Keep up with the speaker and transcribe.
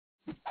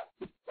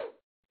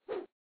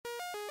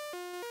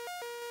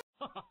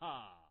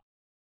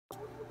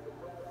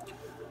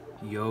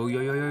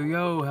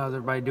Yo, how's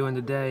everybody doing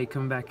today?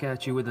 Coming back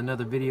at you with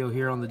another video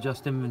here on the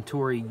Just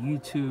Inventory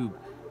YouTube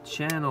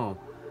channel.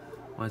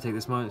 I want to take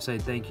this moment to say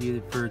thank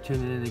you for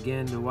tuning in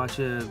again to watch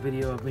a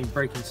video of me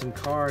breaking some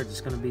cards. It's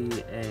going to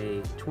be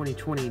a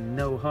 2020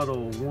 No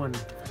Huddle 1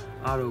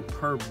 auto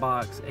per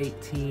box,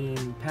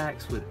 18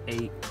 packs with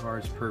 8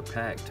 cards per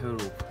pack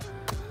total.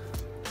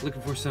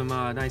 Looking for some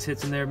nice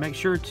hits in there. Make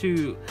sure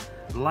to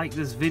like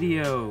this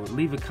video,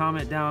 leave a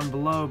comment down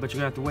below, but you're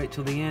gonna have to wait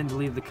till the end to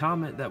leave the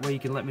comment. That way you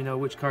can let me know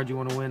which card you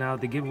want to win out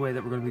of the giveaway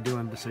that we're going to be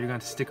doing. So you're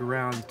going to have to stick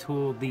around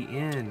till the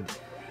end.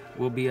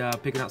 We'll be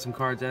picking out some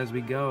cards as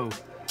we go.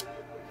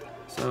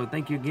 So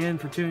thank you again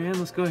for tuning in.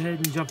 Let's go ahead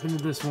and jump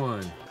into this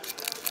one.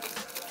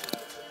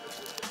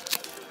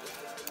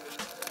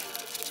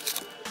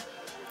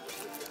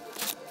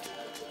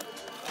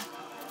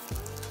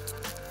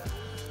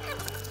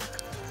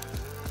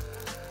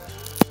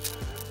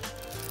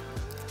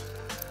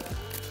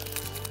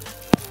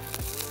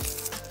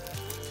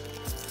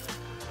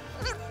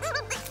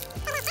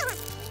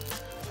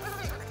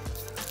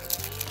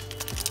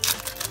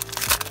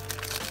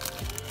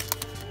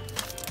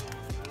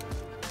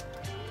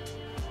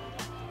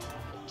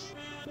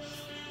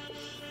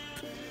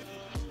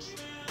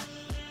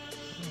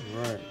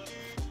 Alright,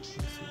 let's see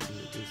if we can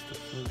get this to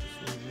focus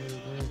right there.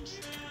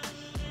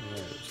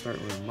 Alright,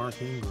 starting with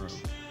Mark Ingram,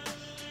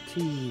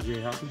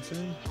 T.J.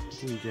 Hawkinson,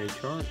 T.J.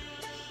 Chark,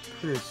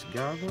 Chris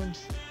Godwin,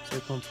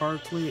 Saquon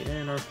Barkley,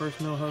 and our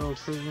first No Huddle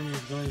Prism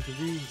is going to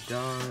be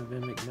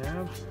Donovan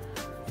McNabb,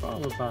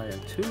 followed by a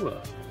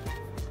Tua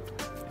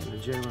and a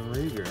Jalen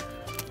Reagor.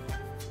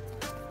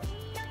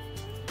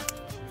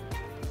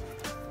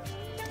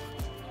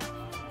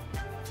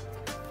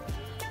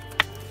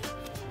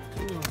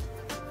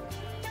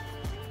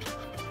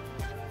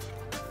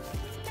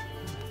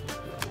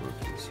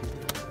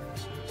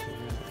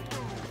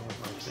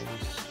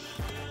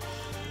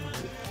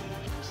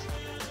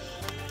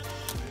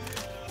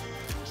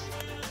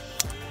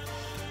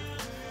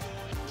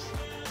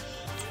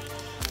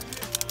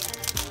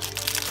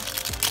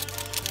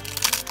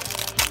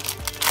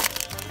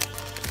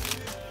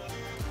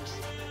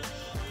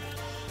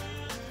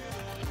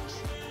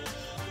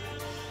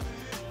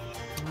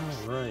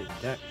 Alright,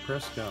 Dak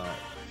Prescott,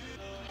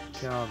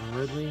 Calvin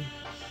Ridley,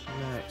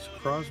 Max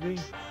Crosby,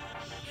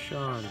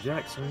 Sean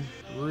Jackson,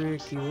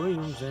 Ricky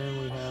Williams,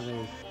 and we have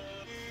a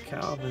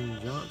Calvin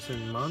Johnson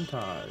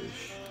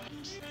montage.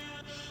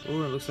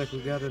 Oh, it looks like we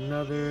got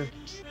another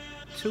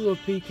Tua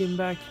peeking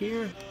back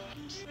here.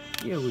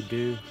 Yeah, we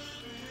do.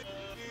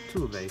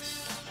 Tua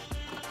base.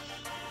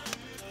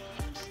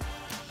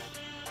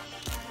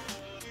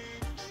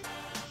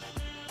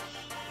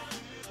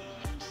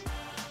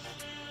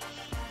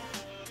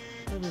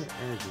 A bit of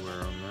edge wear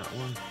on that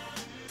one.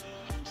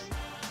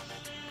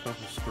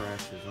 Couple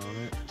scratches on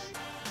it.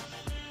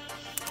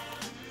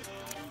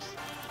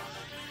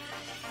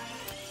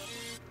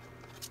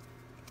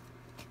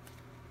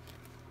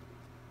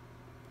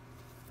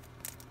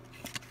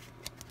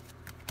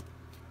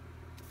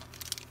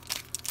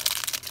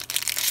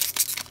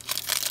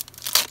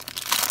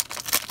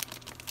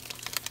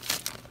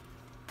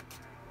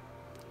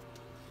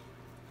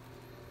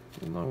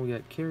 We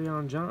got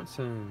Kerryon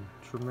Johnson,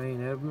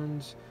 Tremaine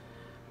Edmonds,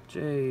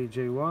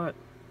 J.J. Watt,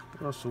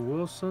 Russell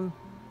Wilson,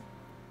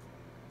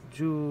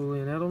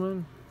 Julian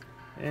Edelman,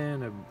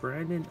 and a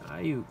Brandon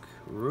Ayuk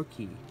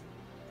rookie.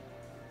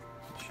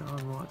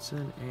 Sean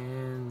Watson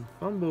and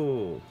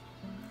fumble,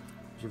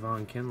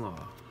 Javon Kinlaw.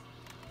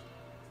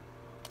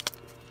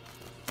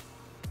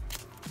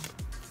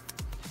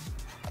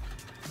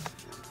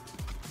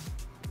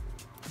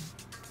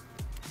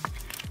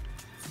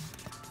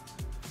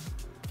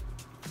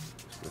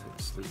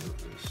 Sleep with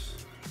this.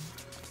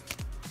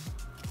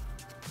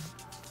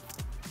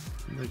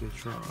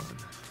 Megatron.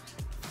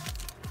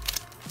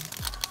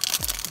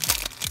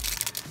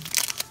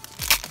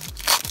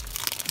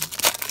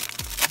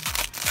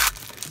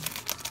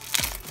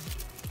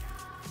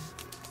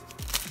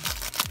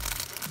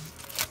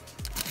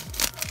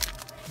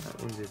 That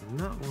one did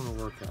not want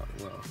to work out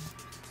well.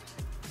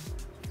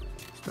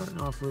 Starting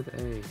off with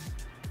a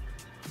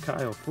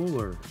Kyle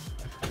Fuller,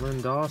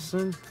 Lynn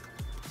Dawson,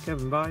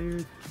 Kevin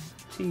Byard,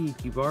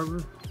 Tiki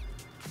Barber,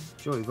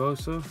 Joey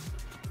Bosa,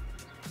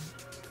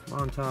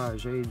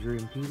 montage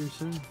Adrian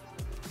Peterson,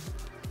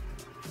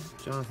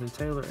 Jonathan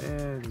Taylor,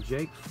 and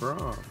Jake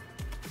Fromm.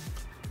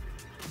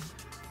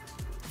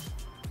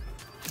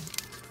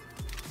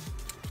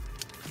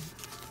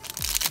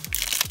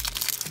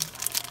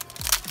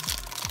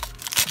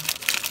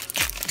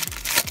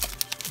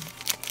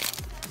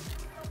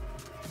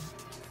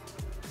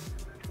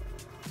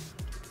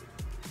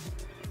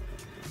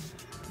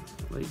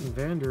 Leighton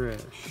Vander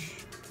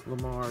Esch,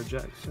 Lamar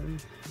Jackson,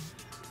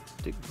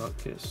 Dick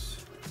Butkus,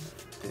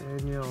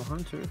 Danielle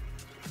Hunter,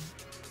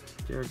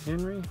 Derrick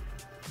Henry,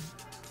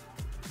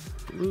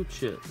 Blue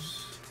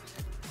Chips,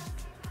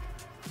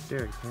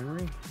 Derrick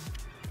Henry,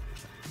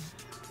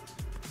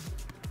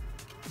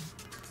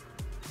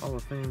 Hall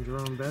of Fame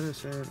Jerome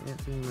Bettis, and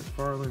Anthony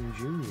McFarland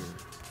Jr.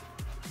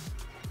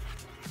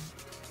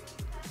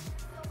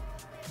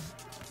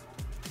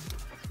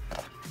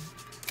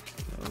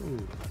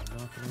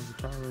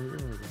 color here,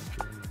 or is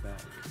that in the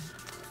back?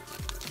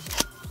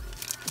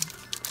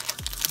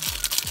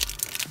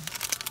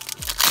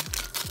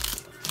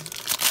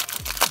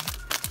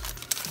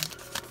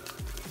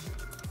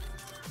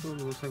 Oh,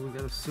 it looks like we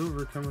got a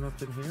silver coming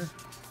up in here.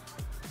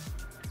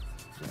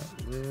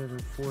 Got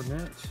Leonard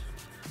Fournette,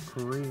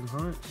 Kareem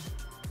Hunt,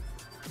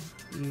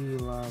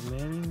 Eli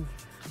Manning,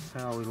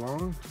 Howie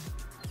Long,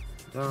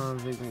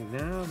 Donovan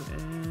McNabb,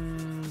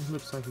 and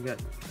looks like we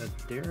got a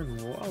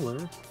Darren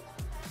Waller,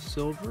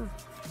 silver,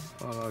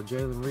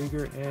 Jalen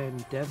Rieger,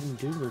 and Devin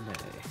Duvernay.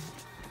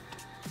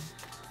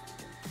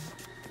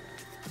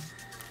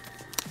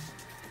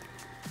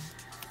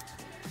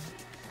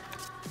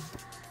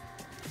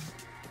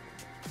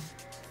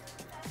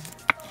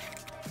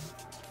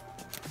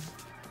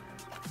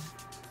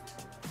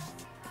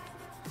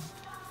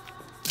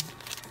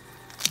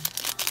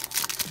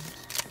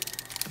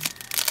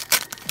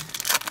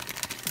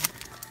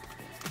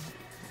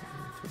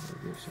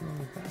 On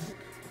the back,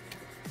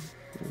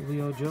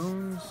 Leo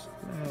Jones,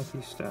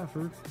 Matthew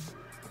Stafford,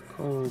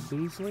 Cole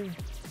Beasley,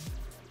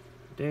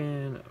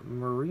 Dan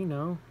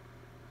Marino,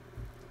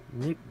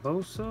 Nick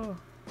Bosa,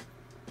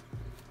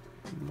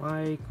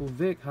 Michael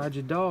Vick, hide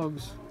your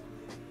dogs,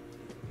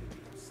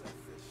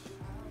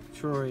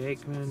 Troy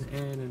Aikman,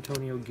 and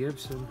Antonio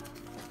Gibson.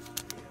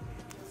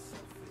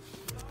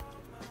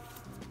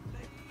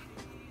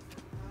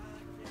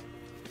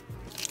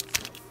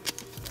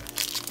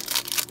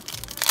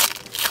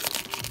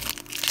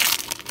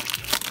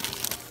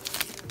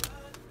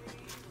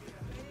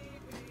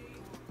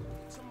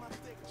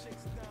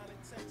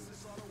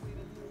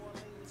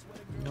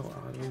 No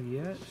auto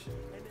yet.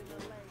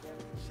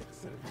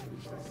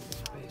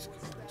 Base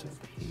cards up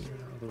here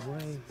out of the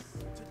way.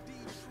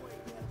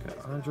 Got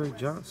Andre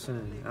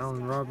Johnson,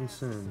 Allen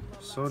Robinson,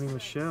 Sony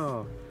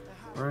Michel,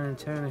 Ryan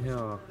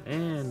Tannehill,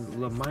 and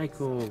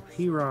LaMichael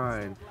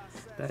Pirine.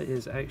 That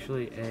is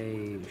actually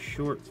a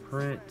short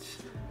print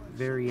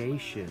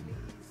variation.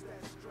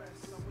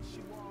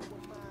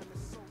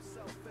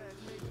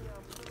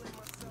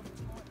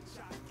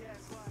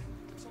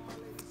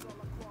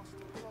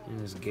 In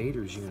his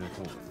Gators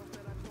uniform.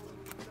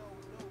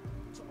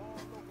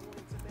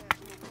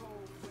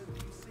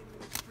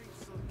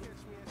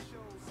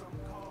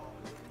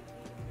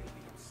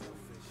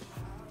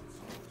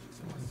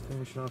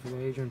 Finishing off with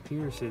Adrian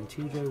Peterson,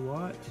 TJ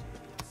Watt,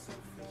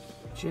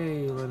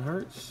 Jalen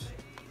Hurts,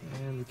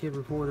 and the kid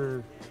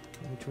reporter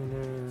in between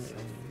there. And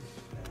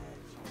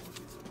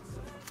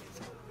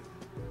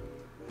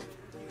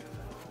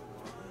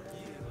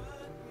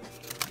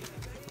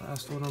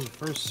last one on the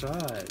first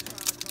side.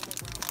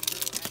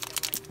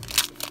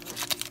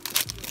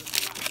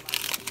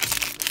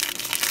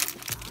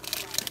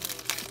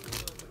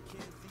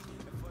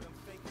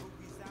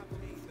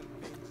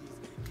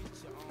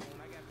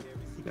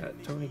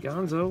 Got Tony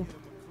Gonzo,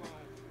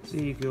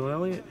 Ezekiel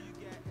Elliott,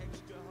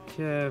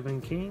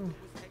 Kevin King,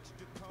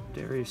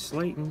 Darius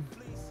Slayton,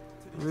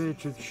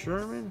 Richard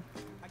Sherman,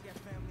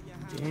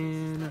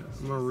 Dan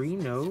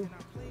Marino,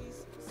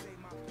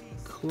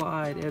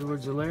 Clyde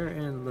Edwards-Helaire,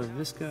 and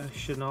Laviska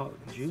Shenault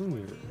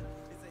Jr.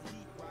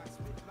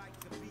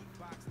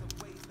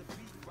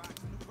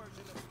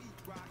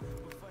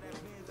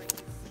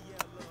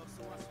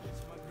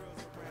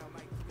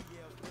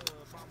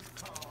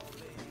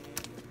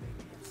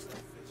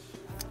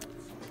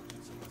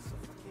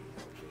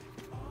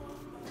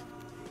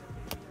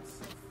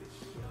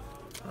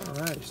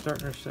 Alright,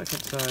 starting our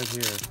second side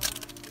here.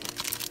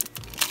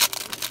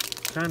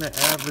 Kind of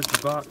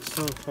average box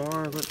so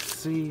far. Let's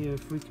see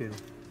if we can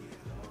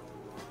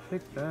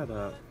pick that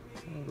up.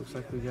 Oh, looks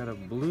like we got a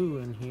blue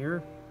in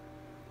here.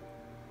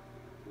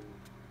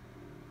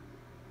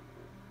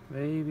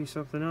 Maybe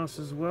something else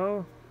as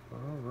well.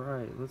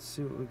 Alright, let's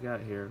see what we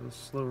got here. Let's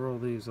slow roll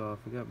these off.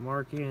 We got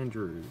Mark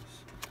Andrews,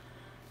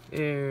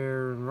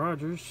 Aaron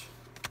Rodgers,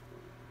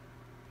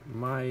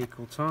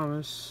 Michael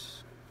Thomas,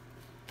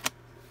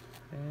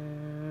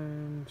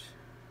 and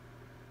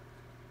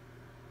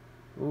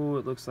oh,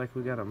 it looks like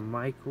we got a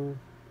Michael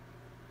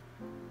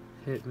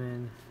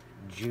Pittman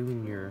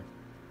Jr.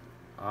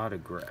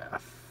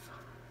 autograph.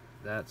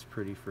 That's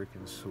pretty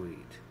freaking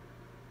sweet.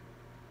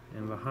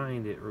 And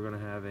behind it, we're going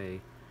to have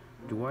a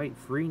Dwight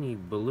Freeney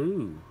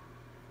blue.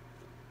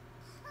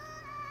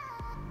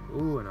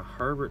 Ooh, and a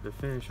Herbert to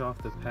finish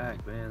off the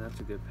pack. Man, that's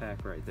a good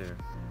pack right there.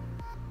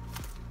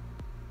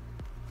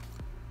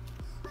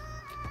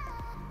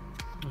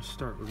 Let's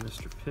start with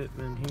Mr.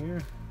 Pittman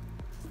here.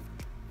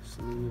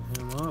 Sleeve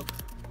him up.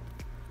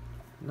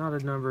 Not a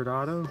numbered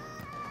auto.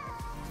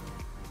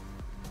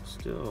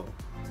 Still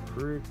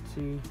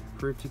pretty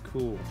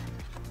cool.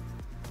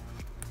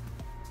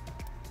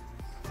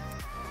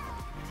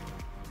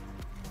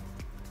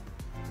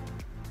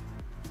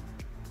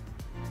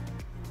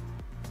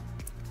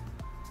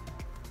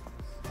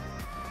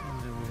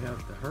 And then we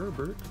have the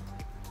Herbert.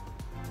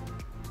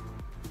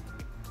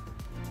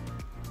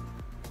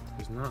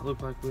 Does not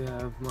look like we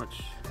have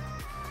much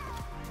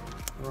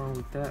wrong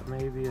with that.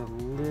 Maybe a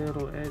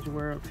little edge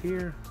wear up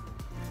here.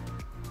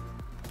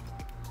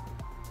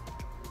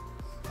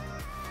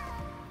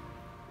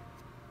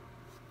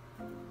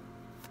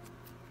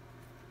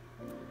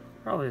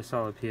 Probably a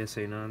solid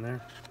PSA 9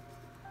 there.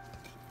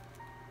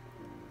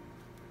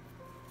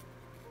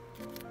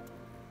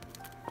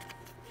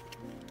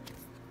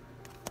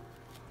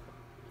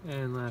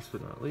 And last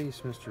but not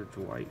least, Mr.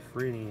 Dwight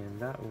Freeney, and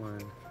that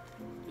one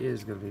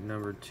is going to be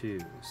number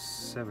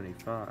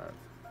 275.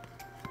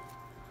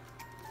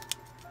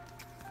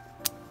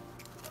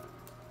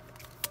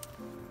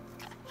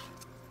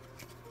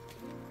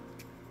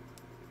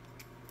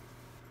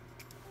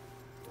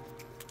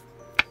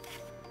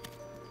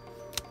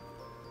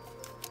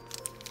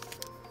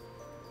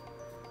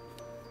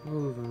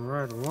 Moving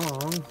right along,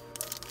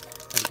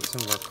 gotta get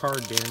some of our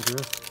card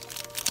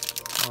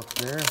dandruff off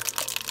there.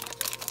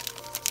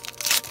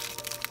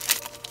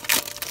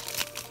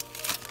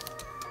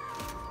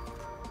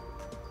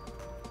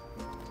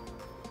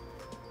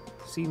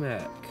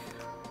 C-Mac,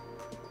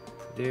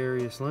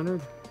 Darius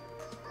Leonard,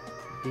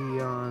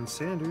 Deion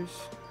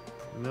Sanders,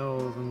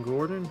 Melvin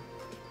Gordon,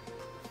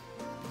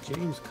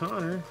 James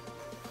Conner,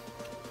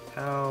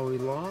 Howie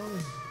Long,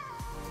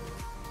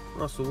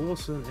 Russell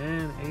Wilson,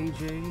 and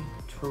AJ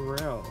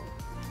Terrell.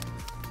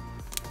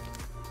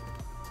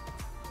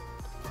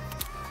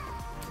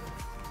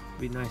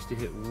 Be nice to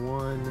hit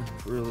one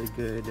really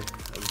good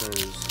of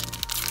those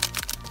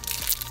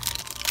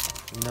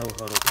no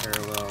huddle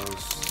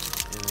parallels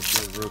in a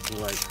good rookie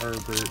like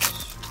Herbert,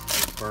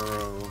 or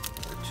Burrow,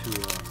 or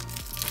Tua,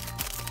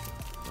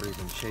 or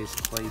even Chase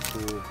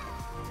Claypool.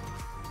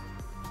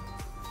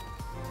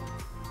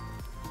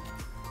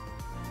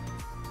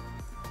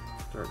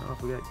 Starting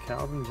off, we got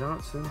Calvin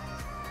Johnson,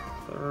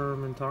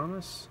 Thurman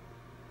Thomas,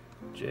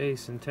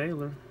 Jason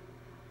Taylor,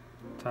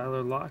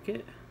 Tyler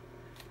Lockett,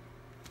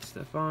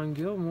 Stephon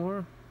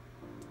Gilmore,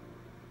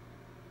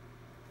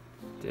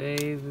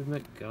 David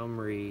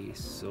Montgomery,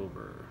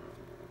 silver,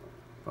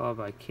 followed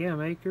by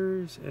Cam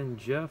Akers and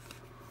Jeff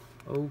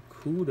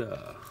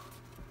Okuda.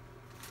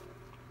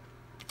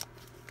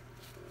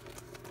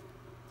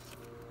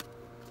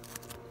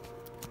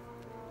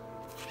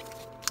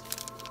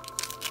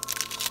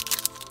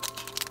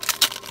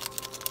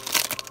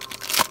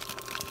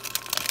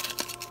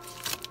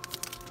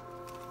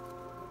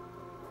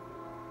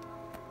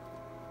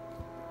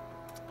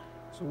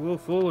 So Will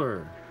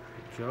Fuller,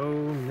 Joe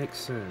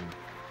Mixon,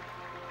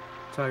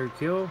 Tyreek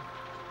Hill,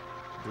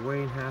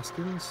 Dwayne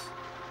Haskins,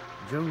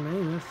 Joe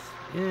Namath,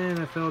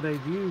 NFL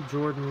debut,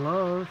 Jordan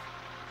Love,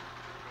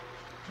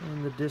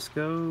 and the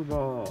disco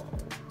ball.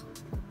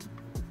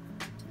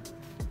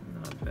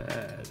 Not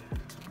bad.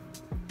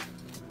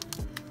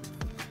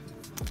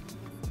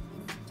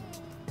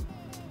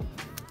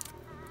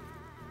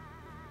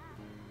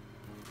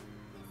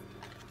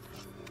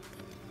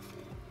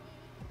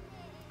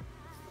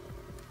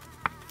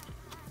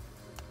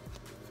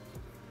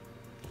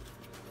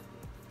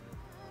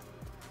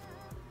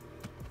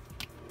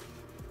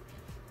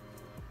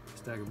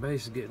 Stack of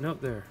base is getting up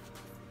there.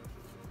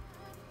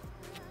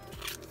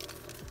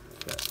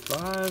 Got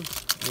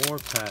 5 more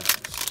packs.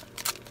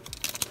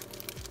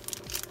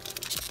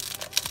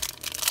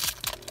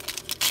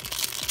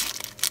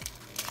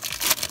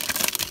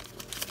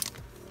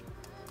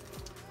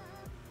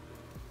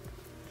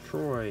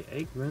 Troy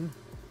Aikman,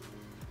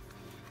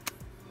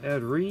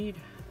 Ed Reed,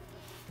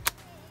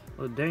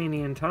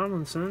 LaDainian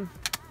Tomlinson,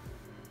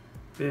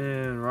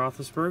 Ben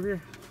Roethlisberger,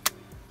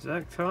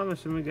 Zach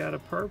Thomas, and we got a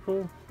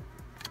purple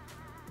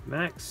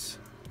Max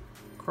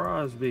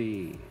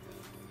Crosby,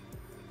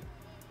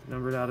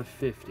 numbered out of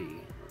 50.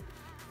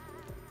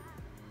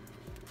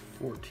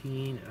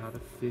 14 out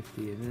of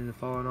 50. And then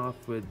following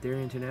off with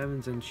Darrington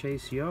Evans and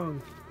Chase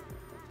Young.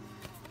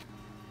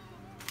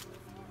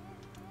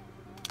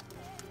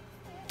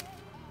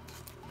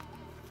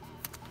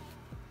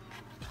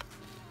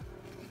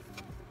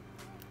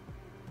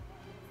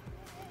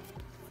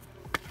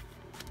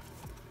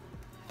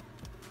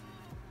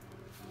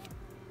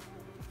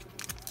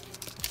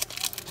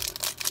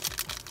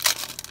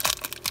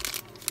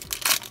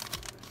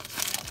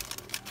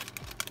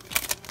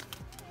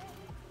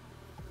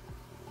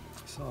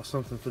 Saw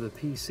something for the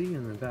PC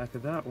in the back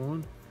of that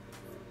one.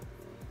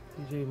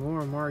 DJ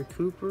Moore, Amari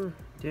Cooper,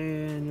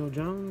 Daniel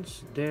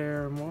Jones,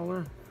 Darren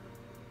Waller,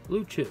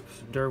 Blue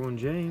Chips, Derwin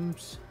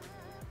James,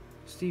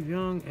 Steve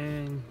Young,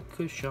 and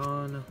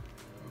Kushan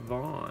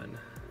Vaughn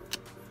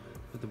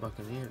with the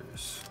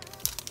Buccaneers.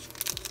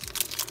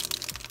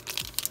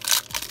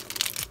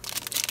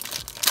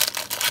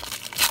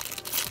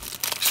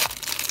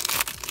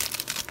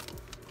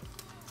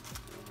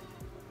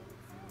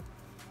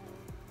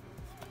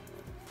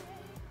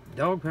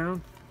 Dog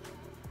Pound,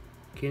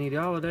 Kenny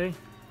Golladay,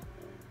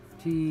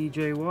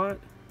 TJ Watt,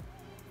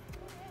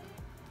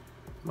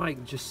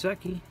 Mike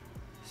Gesicki,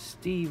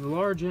 Steve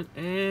Largent,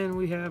 and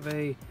we have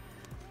a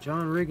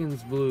John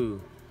Riggins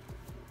blue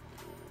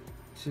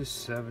to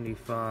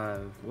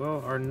 75.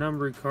 Well, our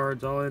numbered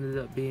cards all ended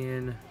up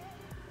being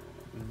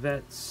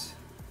vets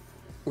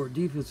or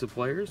defensive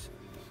players.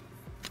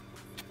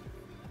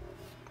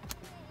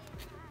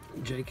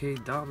 J.K.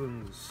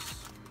 Dobbins,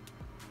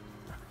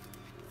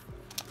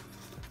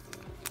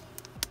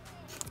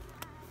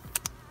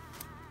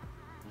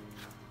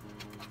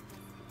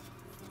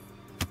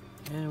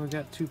 And we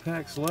got 2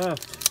 packs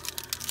left.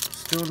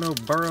 Still no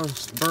Burrow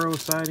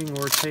sighting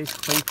or Chase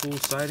Claypool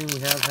sighting. We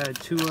have had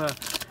Tua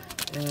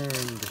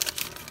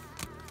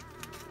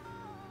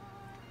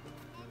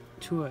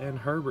and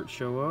Herbert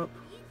show up.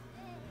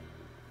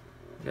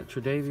 We got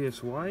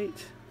Tre'Davious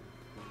White,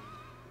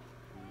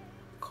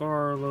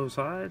 Carlos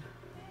Hyde,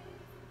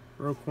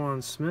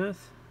 Roquan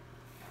Smith,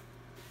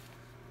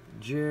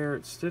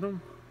 Jarrett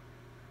Stidham,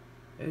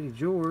 Eddie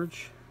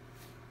George,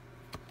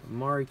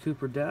 Amari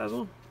Cooper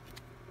Dazzle,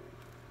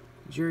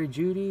 Jerry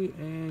Jeudy,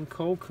 and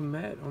Cole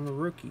Kmet on the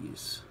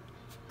rookies.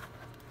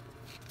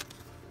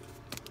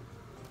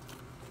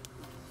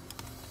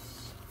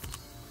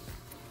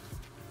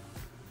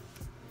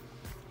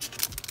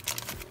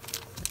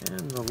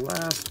 And the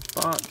last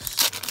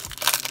box,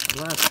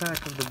 last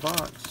pack of the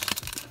box.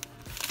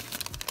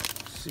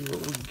 Let's see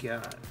what we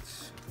got.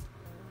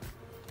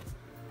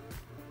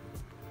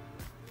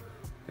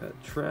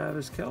 Got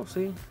Travis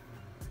Kelce,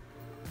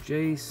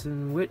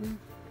 Jason Witten,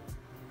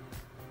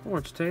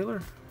 Lawrence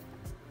Taylor,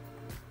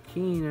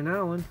 Keenan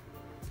Allen,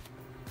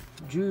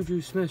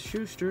 Juju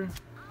Smith-Schuster.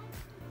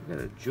 We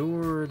got a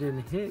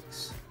Jordan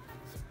Hicks,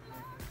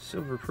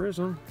 Silver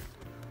Prism,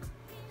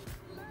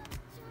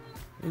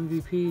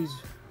 MVPs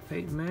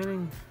Peyton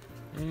Manning,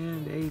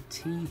 and a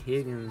T.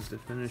 Higgins to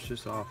finish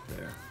us off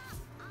there.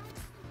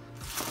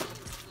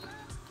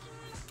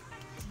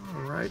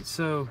 Alright,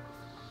 so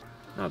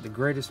not the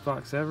greatest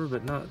box ever,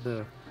 but not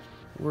the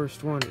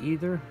worst one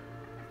either.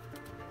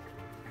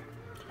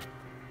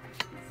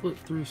 Flip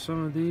through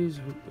some of these.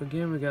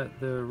 Again, we got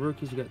the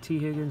rookies. We got T.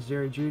 Higgins,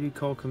 Jerry Jeudy,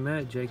 Cole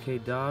Kmet, J.K.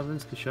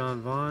 Dobbins,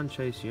 Keshawn Vaughn,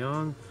 Chase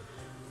Young,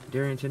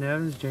 Darrington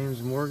Evans,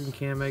 James Morgan,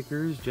 Cam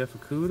Akers, Jeff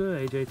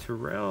Okudah, A.J.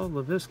 Terrell,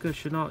 Laviska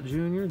Shenault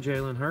Jr.,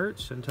 Jalen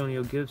Hurts,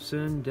 Antonio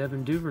Gibson,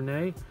 Devin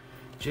Duvernay,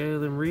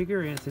 Jalen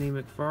Reagor, Anthony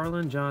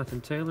McFarland,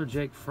 Jonathan Taylor,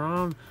 Jake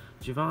Fromm,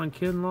 Javon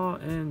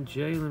Kinlaw, and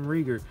Jalen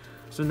Reagor.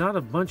 So not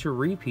a bunch of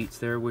repeats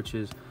there, which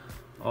is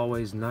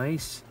always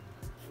nice.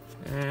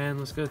 And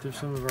let's go through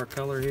some of our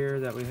color here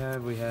that we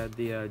have. We had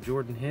the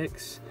Jordan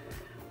Hicks,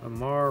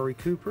 Amari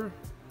Cooper,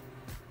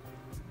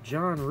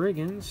 John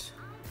Riggins,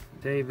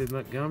 David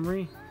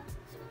Montgomery,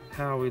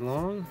 Howie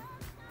Long,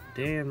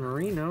 Dan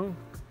Marino,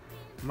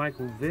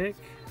 Michael Vick,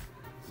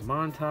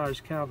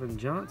 Montage Calvin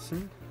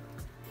Johnson,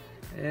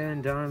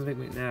 and Donovan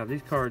McNabb.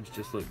 These cards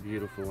just look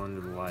beautiful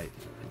under the light.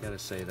 I gotta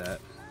say that.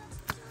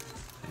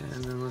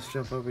 And then let's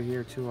jump over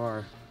here to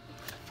our,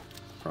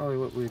 probably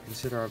what we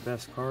consider our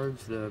best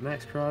cards. The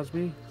Max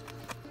Crosby,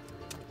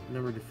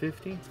 number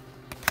 /50.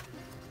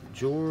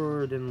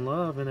 Jordan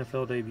Love,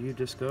 NFL debut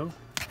disco.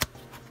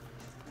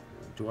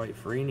 Dwight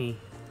Freeney,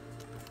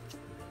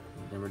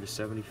 number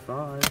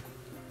 /75.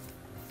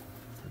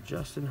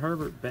 Justin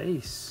Herbert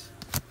base,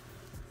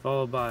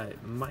 followed by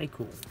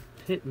Michael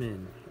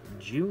Pittman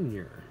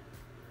Jr.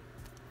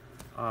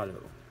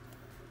 auto.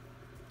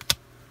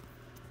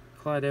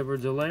 Clyde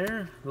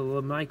Edwards-Helaire,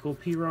 the Michael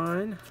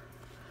Pirine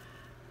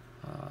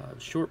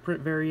short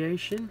print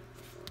variation.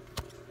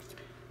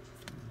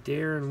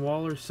 Darren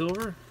Waller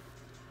silver,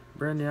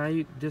 Brandon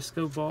Ayuk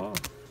disco ball,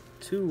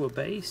 Tua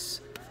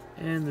base,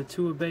 and the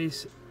Tua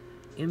base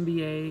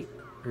NFL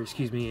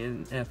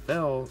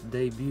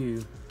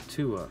debut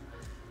Tua.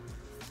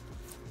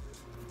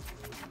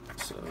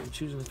 So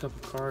choosing a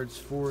couple cards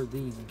for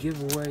the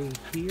giveaway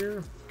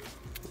here.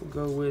 We'll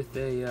go with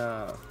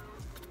a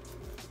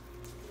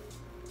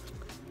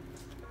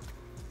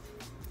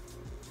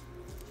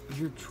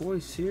your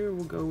choice here.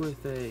 We'll go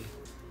with a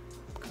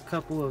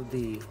couple of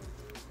the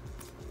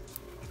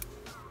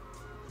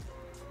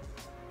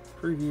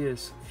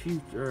previous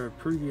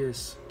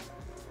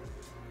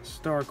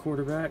star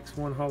quarterbacks,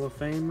 one Hall of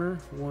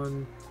Famer,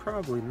 one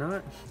probably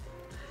not.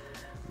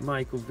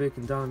 Michael Vick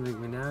and Donovan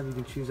McNabb. You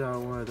can choose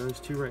out one of those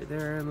two right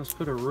there, and let's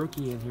put a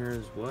rookie in here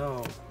as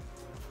well.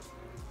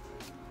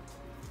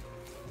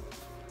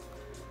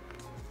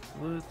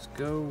 Let's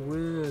go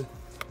with,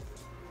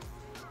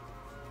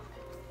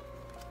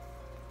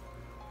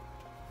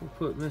 we'll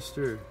put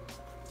Mr.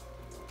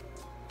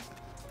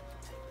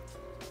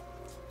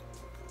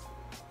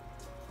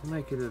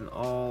 Make it an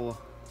all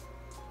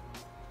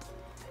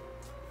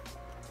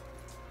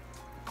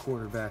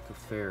quarterback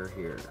affair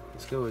here.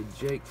 Let's go with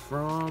Jake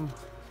Fromm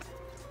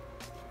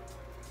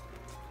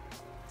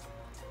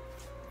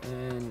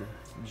and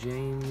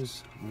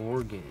James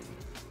Morgan.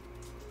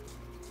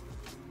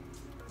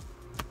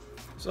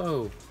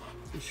 So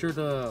be sure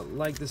to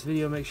like this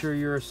video, make sure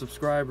you're a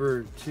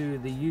subscriber to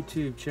the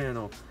YouTube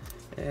channel,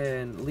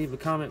 and leave a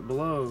comment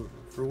below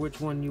for which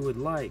one you would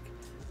like.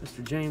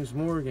 Mr. James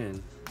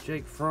Morgan,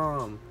 Jake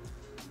Fromm,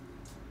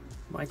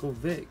 Michael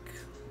Vick,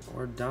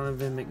 or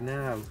Donovan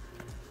McNabb.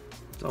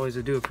 As always,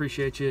 I do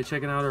appreciate you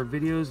checking out our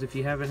videos. If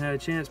you haven't had a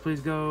chance,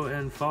 please go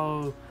and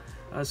follow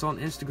us on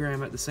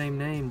Instagram at the same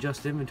name,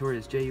 Just Inventory.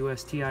 It's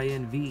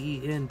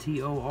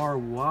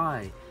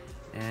JUSTINVENTORY.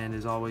 And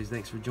as always,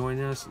 thanks for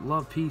joining us.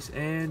 Love, peace,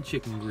 and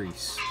chicken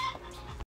grease.